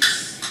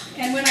nukes,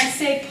 and when I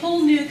say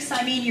pull nukes,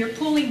 I mean you're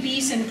pulling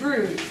bees and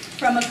brood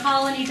from a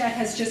colony that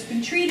has just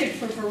been treated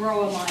for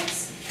varroa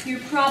mites, you're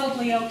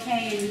probably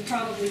okay and you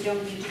probably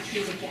don't need to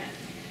treat again.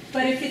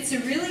 But if it's a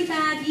really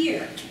bad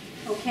year,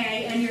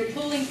 okay, and you're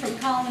pulling from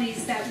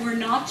colonies that were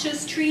not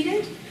just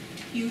treated,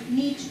 you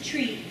need to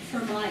treat for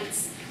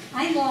mites.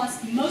 I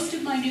lost most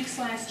of my nukes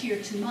last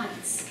year to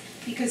mites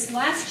because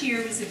last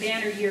year was a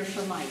banner year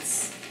for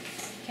mites.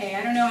 Okay,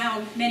 I don't know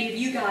how many of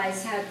you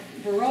guys have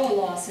varroa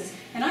losses,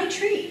 and I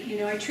treat,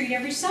 I treat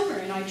every summer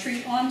and I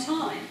treat on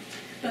time.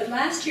 But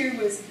last year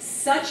was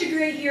such a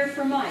great year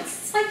for mites.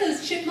 It's like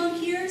those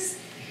chipmunk years,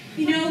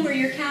 where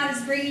your cat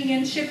is bringing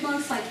in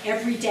chipmunks like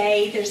every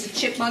day. There's a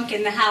chipmunk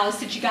in the house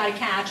that you got to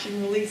catch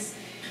and release.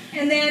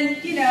 And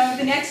then,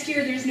 the next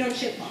year there's no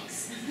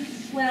chipmunks.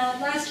 Well,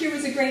 last year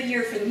was a great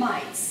year for the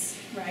mites,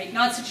 right?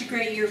 Not such a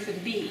great year for the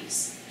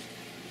bees.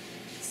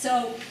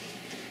 So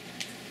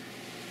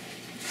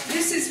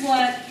this is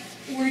what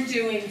we're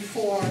doing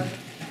for,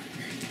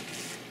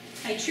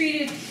 I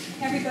treated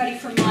everybody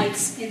for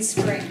mites in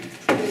spring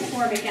with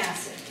formic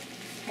acid.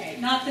 Okay,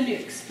 not the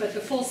nukes, but the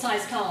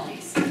full-size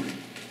colonies.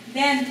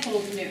 Then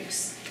pulled the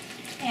nukes.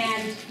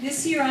 And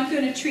this year I'm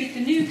going to treat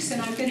the nukes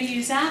and I'm going to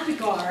use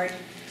Apigard.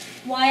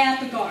 Why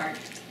Apigard?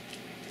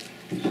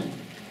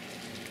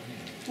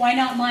 Why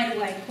not Mite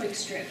Away quick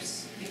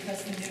strips?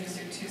 Because the nukes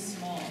are too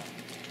small.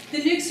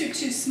 The nukes are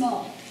too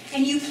small.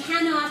 And you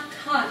cannot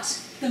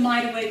cut the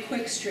Mite Away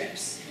quick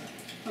strips.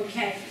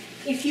 Okay?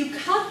 If you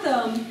cut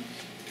them,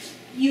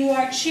 you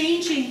are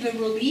changing the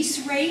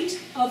release rate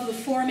of the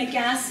formic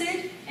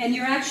acid and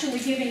you're actually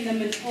giving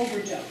them an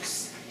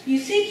overdose. You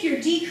think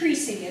you're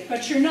decreasing it,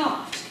 but you're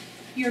not.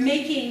 You're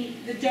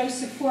making the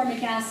dose of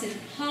formic acid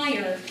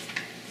higher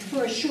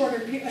for a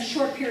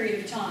short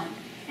period of time.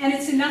 And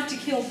it's enough to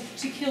kill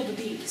the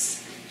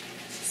bees.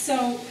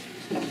 So,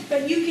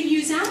 but you can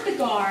use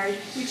Apigard,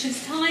 which is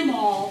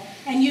Thymol,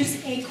 and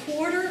use a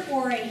quarter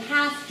or a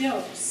half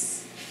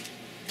dose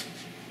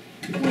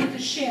with the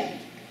shim,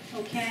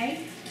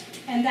 okay?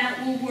 And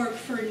that will work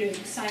for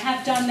nukes. I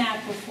have done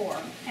that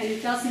before, and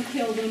it doesn't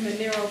kill them, and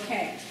they're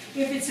okay.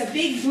 If it's a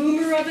big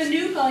boomer of a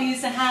nuke, I'll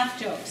use a half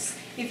dose.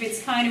 If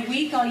it's kind of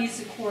weak, I'll use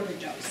a quarter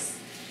dose.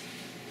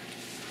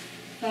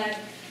 But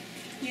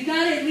you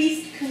got to at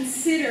least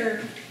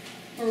consider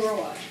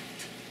varroa.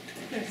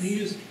 Do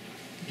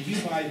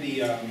you buy the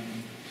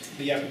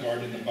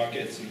Apigard in the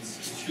buckets and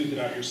scoop it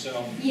out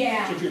yourself?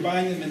 Yeah. So if you're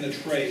buying them in the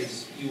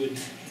trays, you would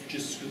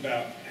just scoop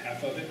out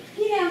half of it?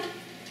 Yeah.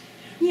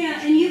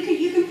 Yeah, and you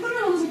can put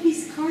it on a little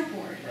piece of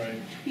cardboard.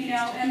 Right.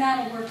 And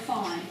that'll work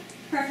fine.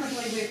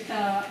 Preferably with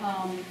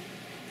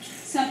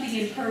something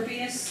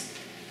impervious.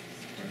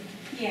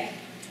 Yeah.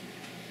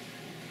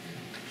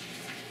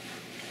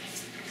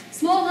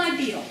 Small hive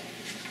beetle.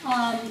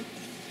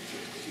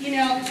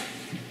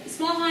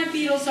 Small hive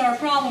beetles are a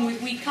problem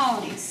with weak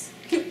colonies.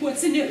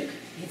 What's a nuke?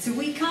 It's a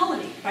weak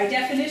colony, by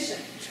definition.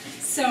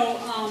 So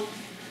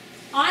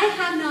I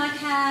have not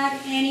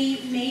had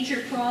any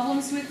major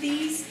problems with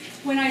these.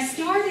 When I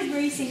started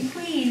raising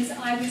queens,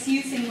 I was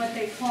using what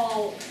they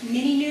call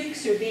mini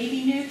nukes or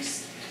baby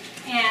nukes,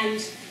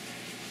 and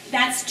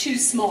that's too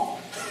small.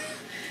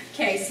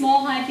 Okay,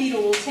 small hive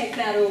beetle will take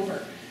that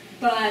over.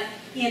 But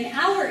in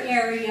our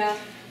area,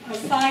 a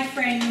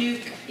 5-frame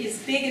nuke is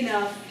big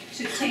enough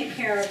to take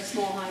care of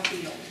small hive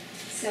beetle.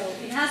 So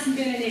it hasn't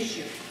been an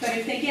issue. But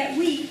if they get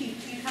weak,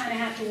 you kind of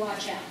have to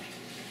watch out.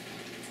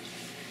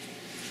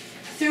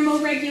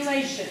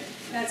 Thermoregulation,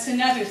 that's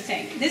another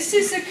thing. This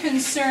is a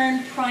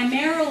concern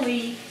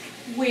primarily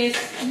with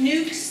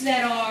nukes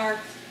that are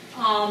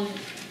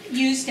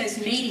used as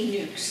mating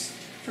nukes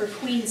for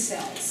queen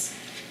cells.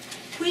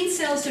 Queen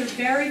cells are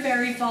very,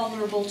 very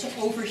vulnerable to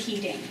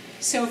overheating.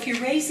 So if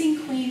you're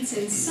raising queens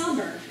in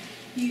summer,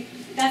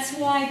 that's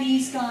why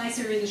these guys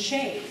are in the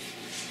shade.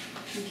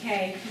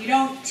 Okay, you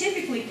don't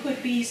typically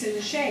put bees in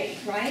the shade,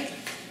 right?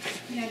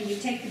 You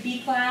take the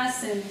bee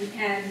class and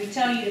we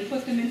tell you to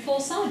put them in full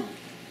sun.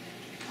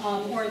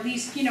 Or at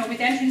least, with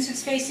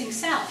entrances facing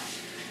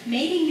south.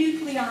 Mating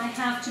nuclei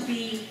have to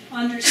be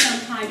under some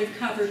kind of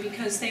cover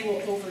because they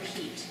will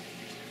overheat.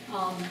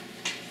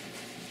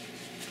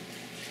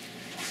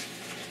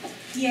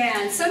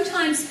 Yeah, and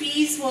sometimes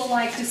bees will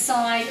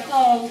decide,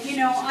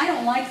 I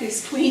don't like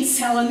this queen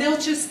cell, and they'll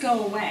just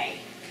go away.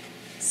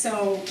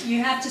 So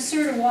you have to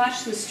sort of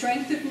watch the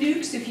strength of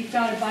nukes. If you've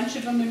got a bunch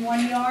of them in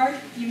one yard,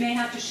 you may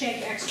have to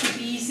shake extra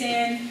bees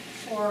in.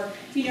 Or,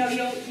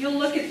 you'll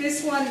look at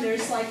this one and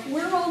there's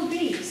where are all the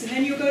bees? And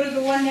then you'll go to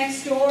the one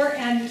next door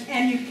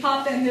and you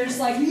pop and there's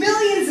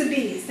millions of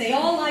bees. They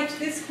all liked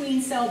this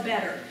queen cell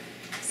better.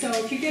 So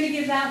if you're going to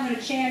give that one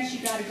a chance,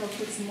 you got to go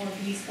put some more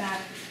bees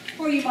back.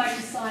 Or you might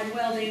decide,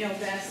 well, they know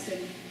best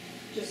and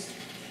just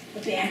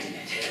abandon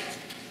it.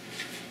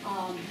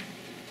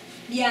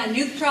 Yeah,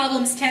 nuke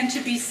problems tend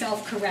to be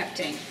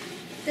self-correcting.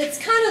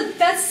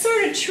 That's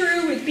sort of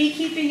true with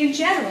beekeeping in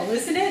general,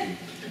 isn't it?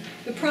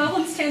 The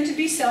problems tend to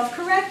be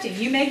self-correcting.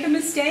 You make a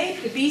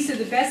mistake, the bees are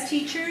the best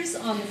teachers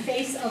on the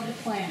face of the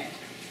planet.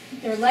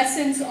 Their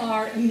lessons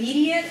are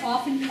immediate,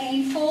 often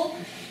painful,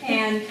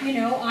 and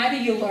either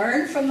you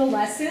learn from the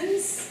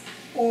lessons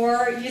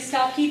or you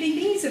stop keeping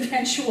bees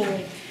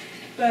eventually.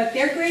 But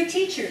they're great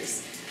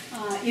teachers.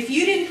 If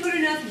you didn't put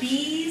enough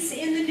bees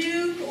in the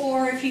nuke,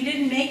 or if you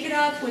didn't make it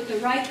up with the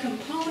right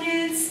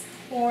components,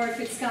 or if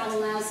it's got a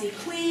lousy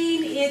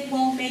queen, it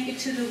won't make it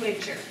to the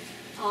winter.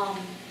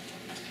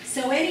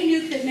 So any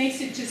nuke that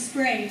makes it to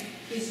spring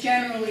is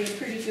generally a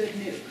pretty good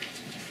nuke.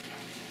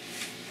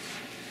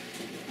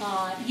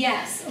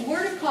 Yes, a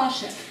word of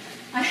caution.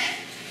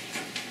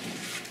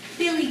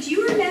 Billy, do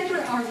you remember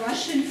our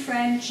Russian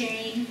friend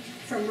Jane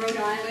from Rhode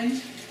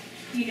Island?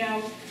 You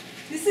know,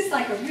 this is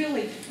like a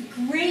really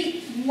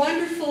great,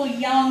 wonderful,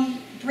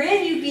 young,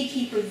 brand new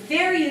beekeeper,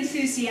 very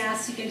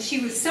enthusiastic, and she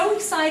was so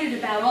excited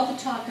about all the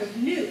talk of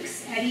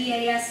nukes at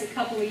EAS a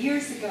couple of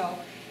years ago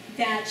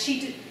that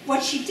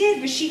what she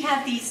did was she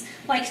had these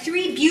like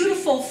 3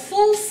 beautiful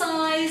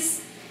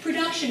full-size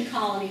production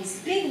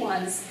colonies, big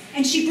ones,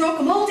 and she broke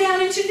them all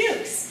down into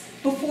nukes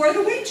before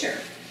the winter.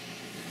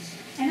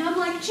 And I'm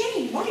like,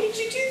 Jane, why did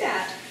you do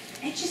that?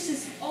 And she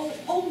says, oh,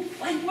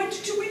 I wanted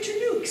to do winter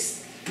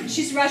nukes.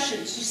 She's Russian.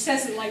 She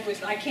says it like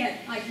with,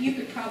 you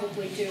could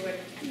probably do it,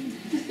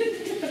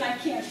 but I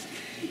can't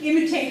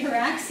imitate her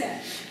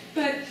accent.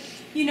 But,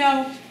 you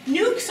know,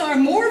 nukes are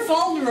more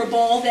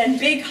vulnerable than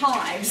big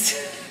hives.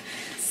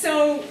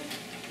 So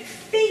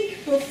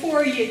think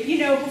before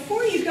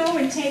before you go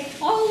and take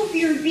all of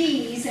your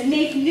bees and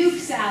make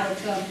nukes out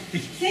of them,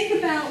 think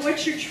about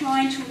what you're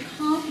trying to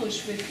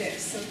accomplish with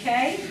this,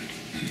 okay?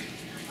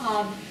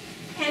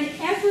 And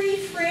every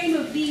frame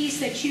of bees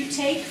that you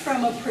take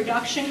from a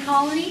production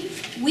colony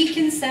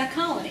weakens that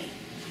colony,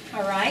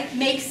 all right?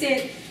 Makes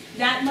it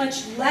that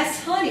much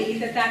less honey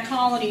that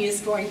colony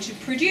is going to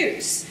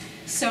produce.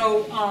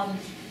 So,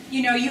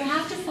 you know, you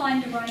have to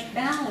find the right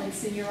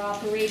balance in your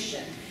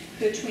operation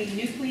between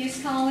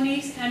nucleus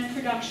colonies and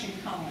production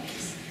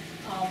colonies.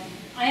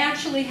 I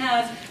actually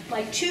have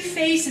like 2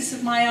 phases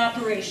of my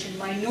operation.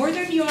 My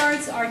northern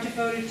yards are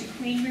devoted to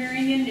queen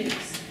rearing and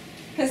nukes,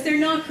 because they're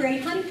not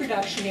great honey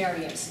production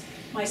areas.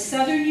 My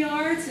southern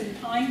yards in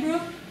Pine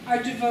Brook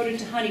are devoted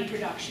to honey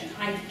production.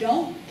 I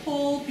don't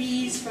pull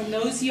bees from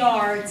those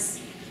yards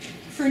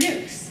for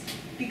nukes,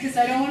 because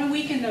I don't want to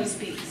weaken those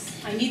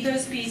bees. I need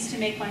those bees to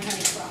make my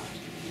honey crop.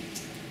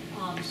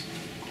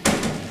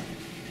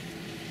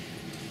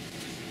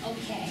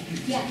 Okay,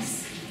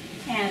 yes.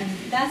 And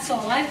that's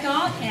all I've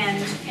got,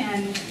 and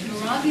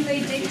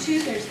Morabile Dig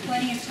 2, there's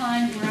plenty of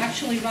time. We're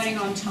actually running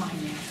on time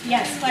now.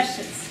 Yes,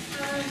 questions?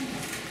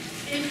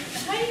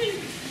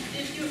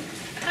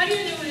 How do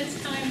you know when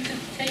it's time to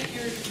take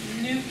your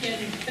nuke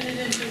and put it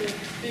into a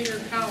bigger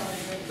colony,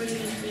 or put it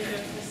into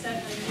a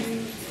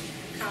new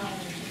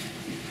colony,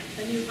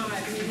 a new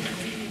hive?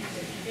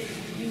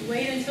 You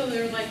wait until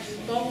they're like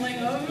bubbling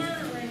over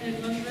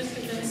and run the risk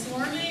of them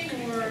swarming,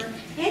 or?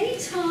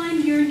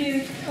 Anytime your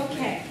nuke,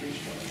 okay.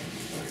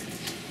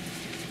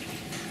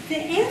 The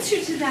answer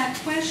to that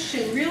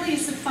question really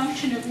is a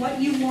function of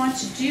what you want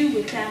to do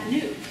with that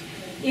nuke.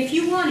 If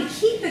you want to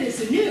keep it as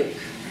a nuke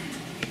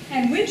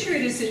and winter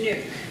it as a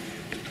nuke,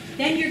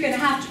 then you're going to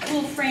have to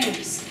pull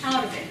frames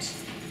out of it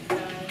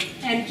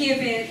and give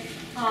it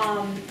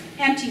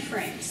empty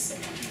frames,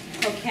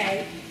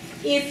 okay?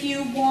 If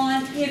you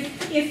want,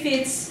 if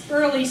it's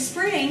early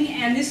spring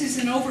and this is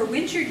an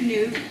overwintered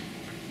nuke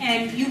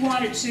and you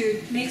want it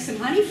to make some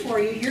honey for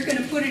you, you're going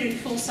to put it in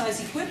full-size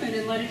equipment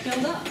and let it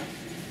build up.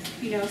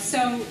 You know,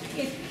 so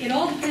it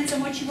all depends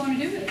on what you want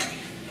to do with it.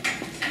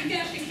 So you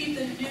can actually keep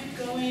the nuke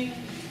going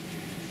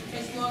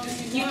as long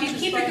as you want. You can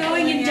keep it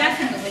going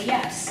indefinitely,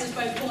 yes. Just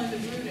by pulling the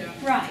brood out.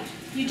 Right.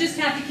 You just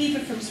have to keep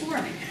it from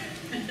swarming.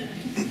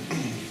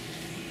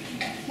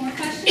 More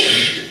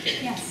questions?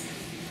 Yes.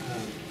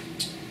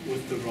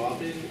 With the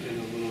robin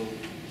and the little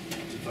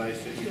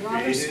device that you The robber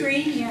created,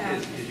 screen, yeah.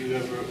 Did you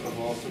ever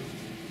evolve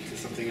to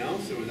something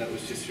else, or that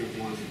was just your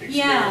one experiment?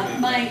 Yeah,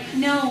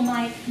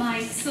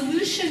 my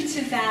solution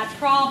to that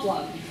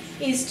problem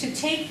is to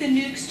take the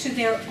nukes to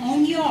their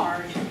own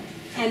yard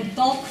and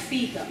bulk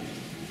feed them.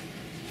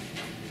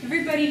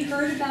 Everybody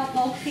heard about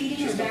bulk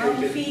feeding or barrel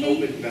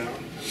feeding? Open barrel.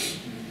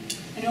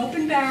 An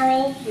open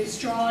barrel with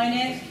straw in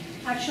it.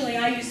 Actually,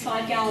 I use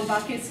 5-gallon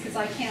buckets because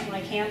I can't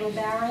handle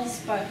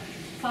barrels, but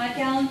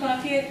 5-gallon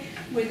bucket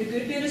with a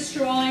good bit of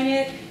straw in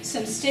it,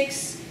 some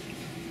sticks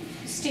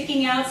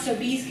sticking out so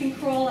bees can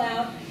crawl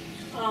out.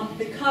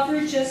 The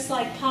cover just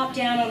pop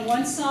down on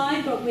one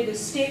side, but with a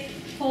stick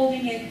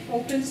holding it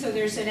open so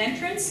there's an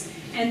entrance,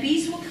 and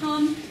bees will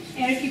come,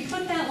 and if you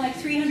put that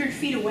 300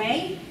 feet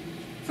away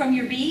from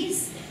your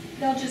bees,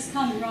 they'll just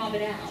come and rob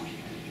it out.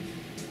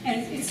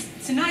 And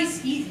it's a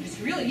nice, it's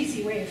a really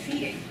easy way of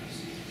feeding.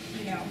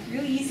 You know,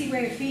 really easy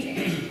way of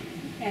feeding,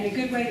 and a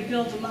good way to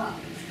build them up.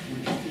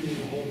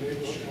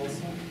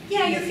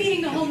 Yeah, you're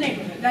feeding the whole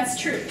neighborhood, that's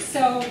true.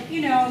 So,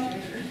 you know,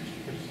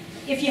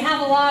 if you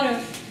have a lot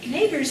of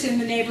neighbors in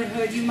the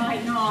neighborhood, you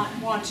might not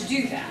want to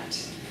do that.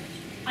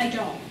 I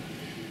don't.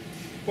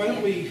 Why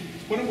don't we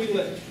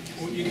let,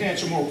 you can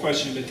answer more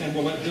questions, but then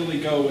we'll let Billy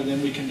go, and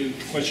then we can do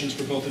questions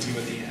for both of you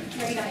at the end.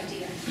 Great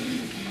idea.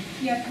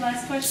 You have the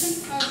last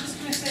question? I was just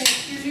going to say,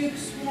 if your nuke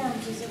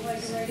swarms, is it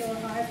like a regular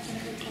hive, can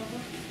it recover?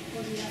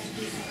 Or do you have to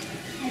do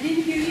something? I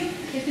didn't hear you.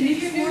 If the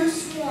If your nuke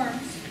nuke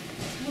swarms,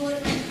 will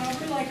it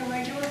recover like a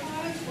regular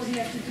hive, or do you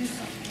have to do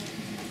something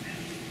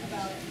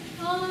about it?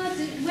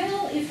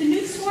 well, if the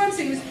nuke swarms,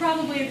 it was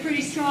probably a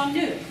pretty strong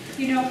nuke.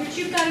 You know, but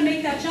you've got to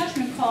make that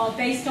judgment call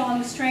based on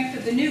the strength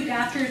of the nuke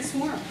after it's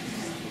swarmed.